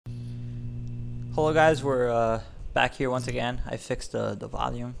Hello guys, we're back here once again. I fixed the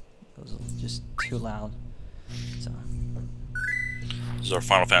volume. It was just too loud. So This is our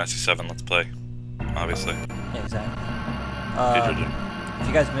Final Fantasy VII Let's Play, obviously. yeah, exactly. Pedro did. If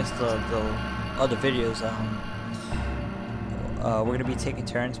you guys missed the other videos, we're gonna be taking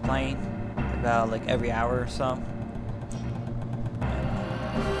turns playing about like every hour or so.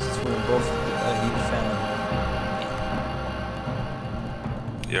 Since we're both a huge fan of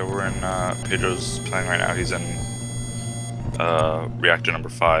Yeah, we're in, Pedro's playing right now. He's in, Reactor number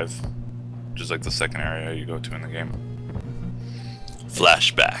 5, which is like the second area you go to in the game.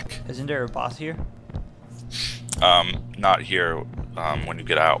 Flashback. Isn't there a boss here? Not here, when you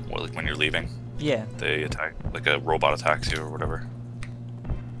get out, or like when you're leaving. Yeah. They attack, like a robot attacks you or whatever.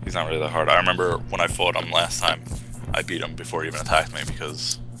 He's not really that hard. I remember when I fought him last time, I beat him before he even attacked me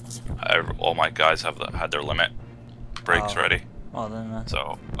because all my guys had their limit breaks ready. Well then.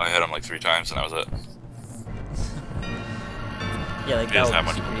 So I hit him like 3 times and that was it. Yeah, like He doesn't have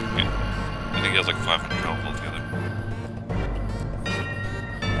that much. was crazy. I think he has like 500 health altogether.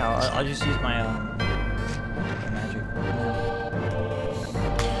 No, I'll just use my magic.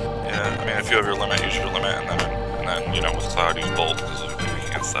 Yeah, I mean if you have your limit, use your limit, and then you know with Cloud use Bolt because it'll be weak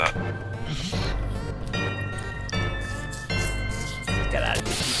against that. Get out of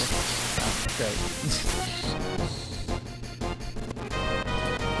here, people. Oh, great.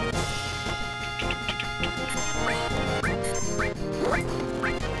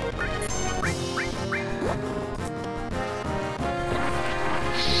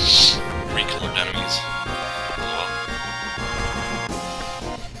 Recolored enemies.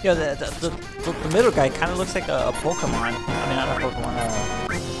 Yo, the middle guy kind of looks like a Pokemon. I mean, not a Pokemon.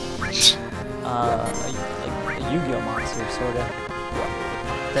 Like a Yu-Gi-Oh monster, sort of.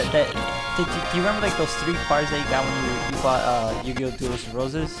 Do you remember like those 3 cards that you got when you bought Yu-Gi-Oh Duelist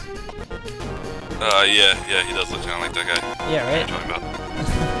Roses? Yeah, he does look kind of like that guy. Yeah, right. What are you talking about?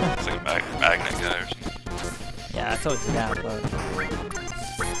 It's like a magnet guy or something. Yeah, I totally forgot, but.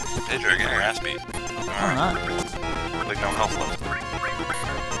 Pedro, you're getting your ass beat. I'm not. Like no health left.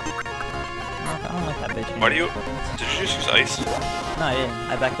 I don't like that bitch. Why do you? Did you just use ice? No, I didn't.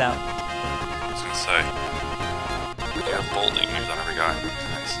 I backed out. I was gonna say. You have Bolt that you can use on every guy.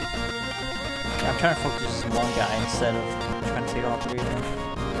 Nice. Yeah, I'm trying to focus just on one guy instead of trying to take all 3 of them.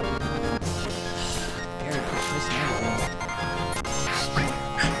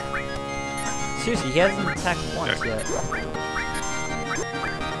 Seriously, he hasn't attacked once yet.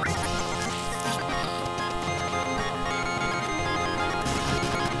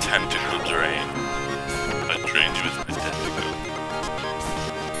 10-to drain. I drained you with my tentacle.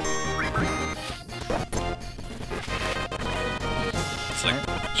 It's like,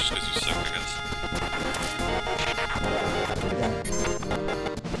 just because you suck, I guess.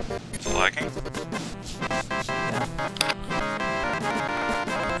 Is it lagging? Yeah.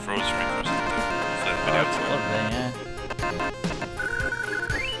 Froze me for something. Play the video A little bit, yeah.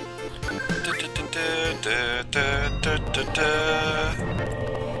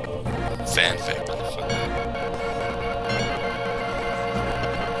 Fanfic, motherfucker.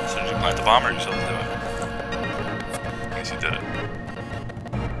 So did you plant the bomb or you still have to do it? I guess you did it.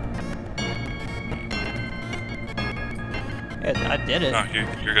 Yeah, I did it. No,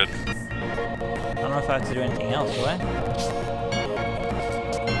 you're good. I don't know if I have to do anything else, do I?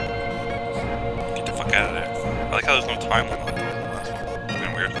 Get the fuck out of there. I like how there's no time limit like there was in the last one. It's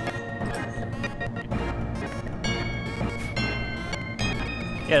kinda weird.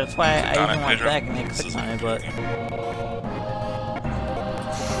 Yeah, that's why I Click on even it, went Pedro. back and they This clicked is on it, but...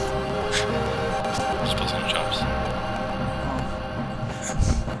 Just put some chops.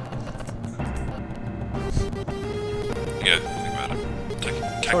 Yeah, think about it.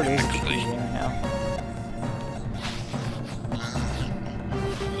 Sort of is Technically. easy right now.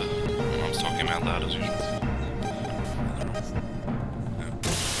 I'm talking out loud as usual. Yeah.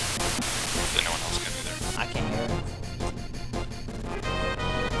 Then no one else can either. I can't hear it.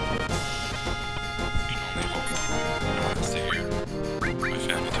 You can only hope no one has to hear my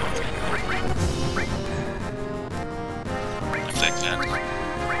family talking. If they can, kill everyone.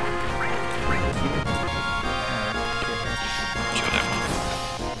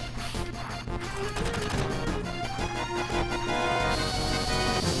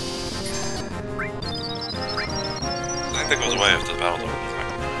 I think that goes away after the battle's over.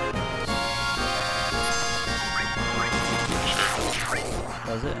 Sure.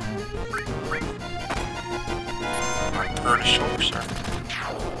 Does it? I'm pretty sure, sir.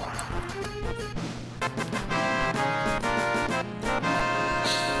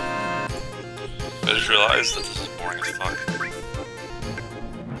 I just realized that this is boring as fuck.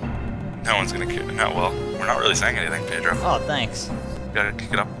 No one's gonna kick. No, well, we're not really saying anything, Pedro. Oh, thanks. You gotta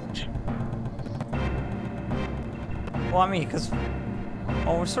kick it up. Well, I mean, because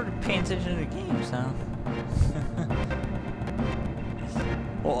we're sort of paying attention to the games now.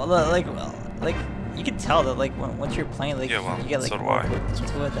 well, like you can tell that like once you're playing, like yeah, well, you get like so do more I. hooked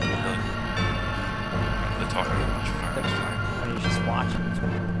into it than Really talking too much when I was playing. when you're just watching.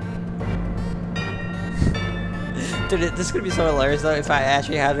 Dude, this is gonna be so hilarious though if I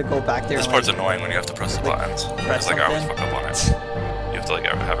actually had to go back there. This and, part's like, annoying when you have to press the buttons. press It's like I always something. fuck up on it. You have to like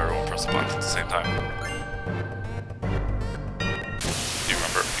have everyone press the buttons at the same time. Do you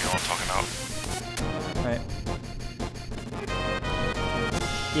remember? You know what I'm talking about? Right.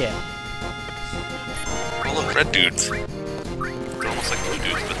 Yeah. Oh look, red dudes. They're almost like blue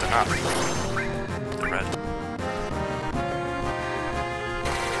dudes, but they're not. They're red.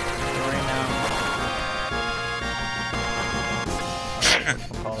 Right now.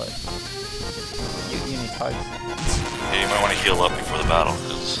 We'll call it. Unitards. Yeah, you might want to heal up before the battle,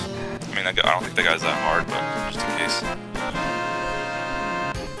 because I mean, I don't think the guy's that hard, but just in case.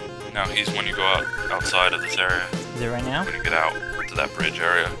 Now he's when you go outside of this area. Is it right now? When you get out to that bridge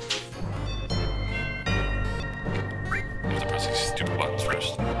area. You have to press these stupid buttons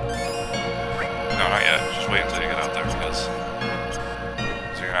first. No, not yet. Just wait until you get out there, because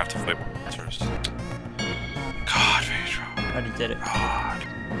you're gonna have to fight buttons first. God, Pedro. I already did it. God.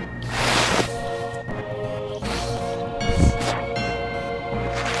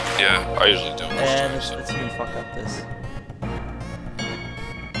 Yeah, I usually do. And let's me fuck up this.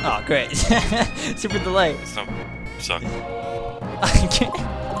 Oh, great. Super delay. It's no, you suck. I can't.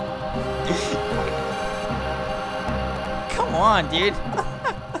 Come on, dude.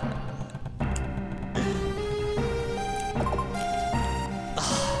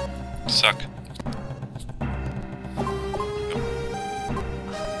 You suck.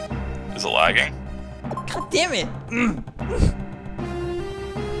 Is it lagging? God damn it.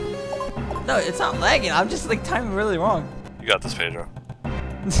 No, it's not lagging. I'm just like timing really wrong. You got this, Pedro.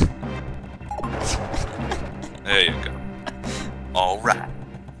 There you go. Alright.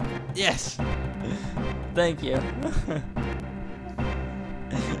 Yes. Thank you.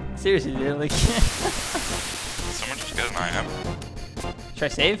 Seriously, dude. Like. Someone just get an IM. Should I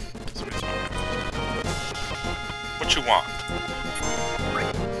save? What you want?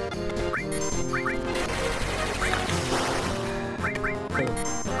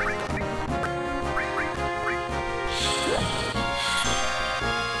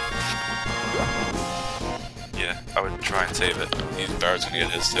 Yeah, I would try and save it. Barrett's gonna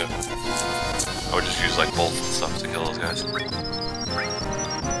get his too. I would just use like bolts and stuff to kill those guys.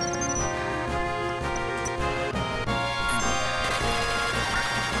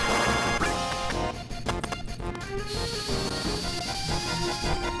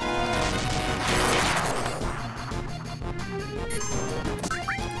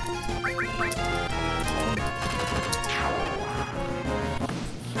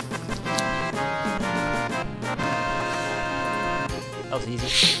 That was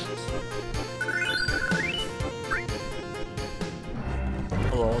easy.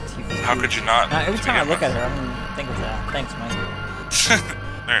 Hello, Tifa. How could you not? Every to time I begin look with? at her, I'm gonna think of that. Thanks, Mike.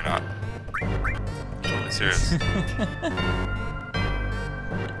 No, you're not. Totally serious.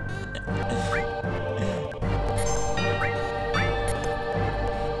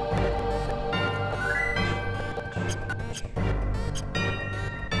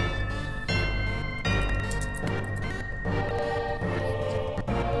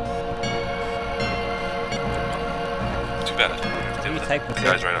 Too bad. Maybe The type with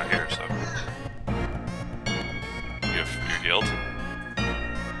guy's it. right out here, so. You're healed?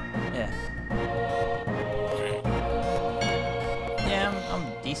 Yeah. Yeah, I'm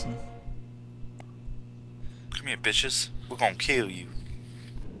decent. Come here, bitches. We're gonna kill you.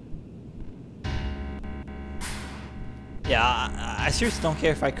 Yeah, I seriously don't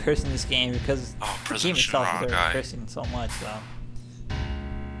care if I curse in this game because Oh, the game President itself Shinra is guy. cursing so much, so.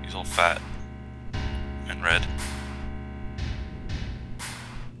 He's all fat and red.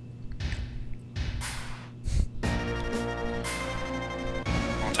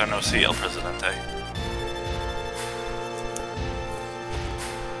 Long time no see, El Presidente.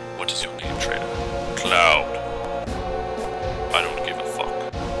 What is your name, traitor? Cloud. I don't give a fuck.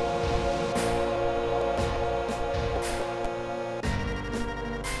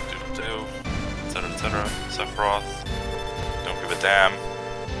 Doodle-doo, etc. Sephiroth. Don't give a damn.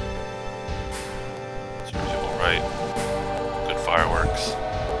 Surgical right. Good fireworks.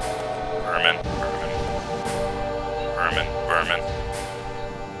 Vermin.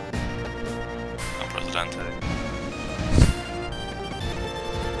 El Presidente.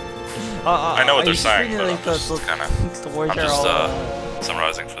 I know what they're saying, but like, I'm just kind of... the words I'm are just all,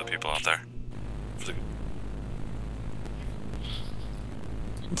 summarizing for the people out there. For the...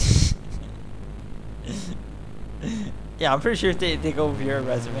 Yeah, I'm pretty sure if they go over your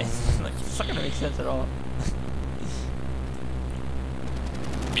resume, like, it's not gonna make sense at all.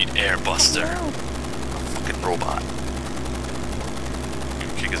 Meet Airbuster. A fucking robot. You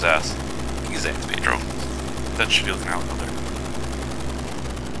can kick his ass. Kick his ass, Pedro. That should be looking out there.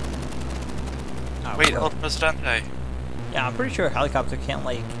 Oh, wait, cool. El Presidente. Yeah, I'm pretty sure a helicopter can't,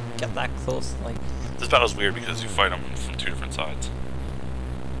 like, get that close, like... This battle's weird because you fight them from two different sides.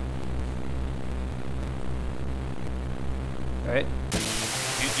 Right?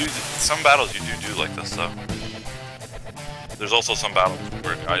 You do some battles you do like this though. There's also some battles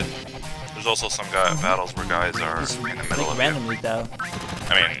where guys. There's also some battles where guys are Just, in the middle like, of randomly, it. though.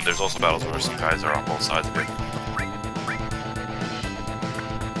 I mean, there's also battles where some guys are on both sides of it.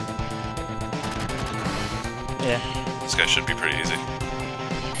 Yeah. This guy should be pretty easy.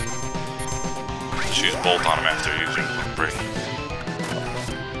 Just use bolt on him after you use your quick break.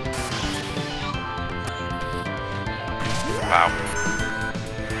 Wow.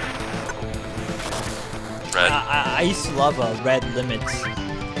 Red. I used to love red limits.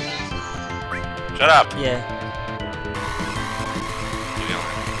 Shut up! Yeah.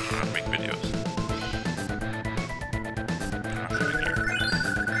 I'm gonna make videos.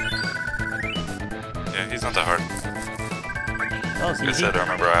 Yeah, he's not that hard. That was Like I easy. said, I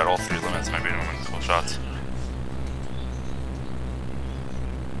remember I had all three limits and I beat him in 12 shots.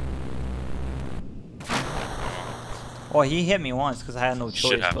 Oh, he hit me once because I had no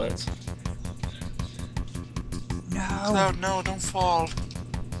choice, Shit happens. but... No! Cloud, no, don't fall.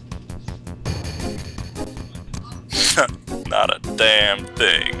 Not a damn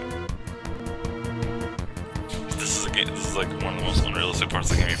thing. This is a game. This is like one of the most unrealistic parts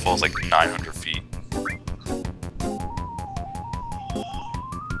of the game. He falls like 900 feet.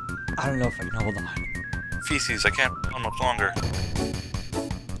 I don't know if I can hold on. Feces, I can't run much longer.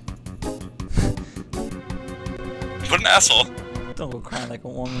 What an asshole! Don't go crying like a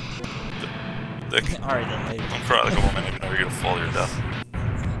woman. Dick. Alright then, lady. Don't cry like a woman even though you're gonna fall to your death.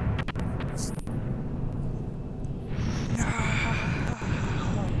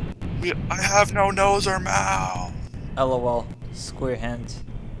 I have no nose or mouth. LOL. Square hands.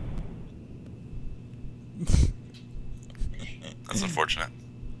 That's unfortunate.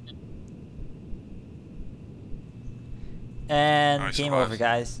 And Oh, he game survived. over,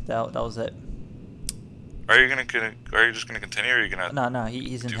 guys. That was it. Are you just gonna continue, or are you gonna No,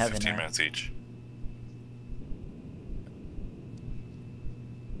 he's in do heaven 15 now. minutes each?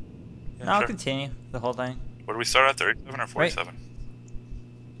 Yeah, No, I'll sure. continue the whole thing. What did we start at? 37 or 47?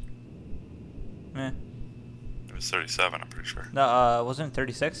 Eh. It was 37, I'm pretty sure. No, wasn't it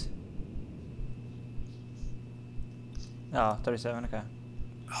 36? No, 37, okay.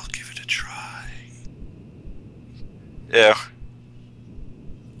 I'll give it a try. Yeah.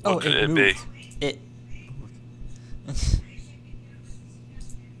 Oh, What could it it be? moved. It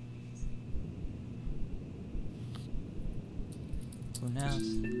Who knows?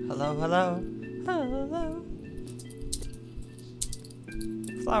 Hello, hello, hello.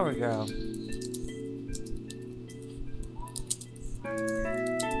 Flower girl.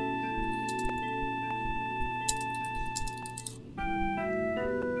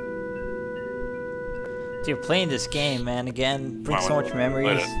 Dude, playing this game, man, again, brings so much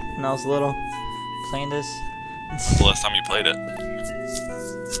memories when I was little. Playing this. When's the last time you played it?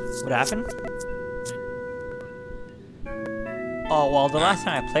 What happened? Oh, well, the last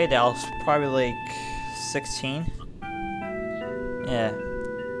time I played it, I was probably like 16. Yeah.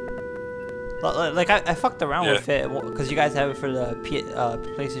 Like, I fucked around with it, because you guys have it for the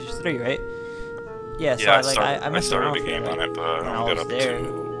PlayStation 3, right? Yeah, so yeah, I messed around started a game with it, on it, but I when don't I get was up there.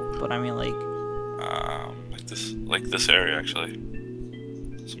 to But I mean, like... like this area actually,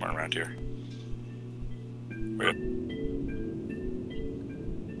 somewhere around here. Where?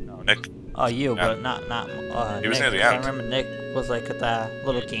 No, Nick. Oh, you, Yeah. but not He was Nick. near the I end. remember Nick was like at that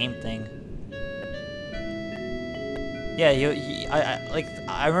little game thing. Yeah,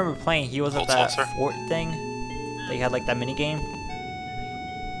 I remember playing. He was at Hold that saucer? fort thing. They had like that mini game.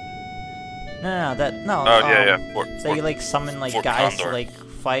 No, Yeah. So you like summon like Fort guys Condor. to like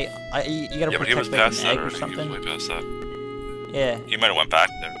fight. You gotta Yeah, but he was protect like past an that egg or already. He was something. way past that. Yeah. He might have went back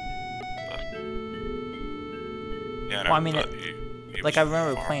there. But... Yeah, Well, I mean, but he like was I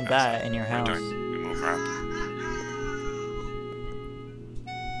remember far playing past that in your What are house. you doing? You move around.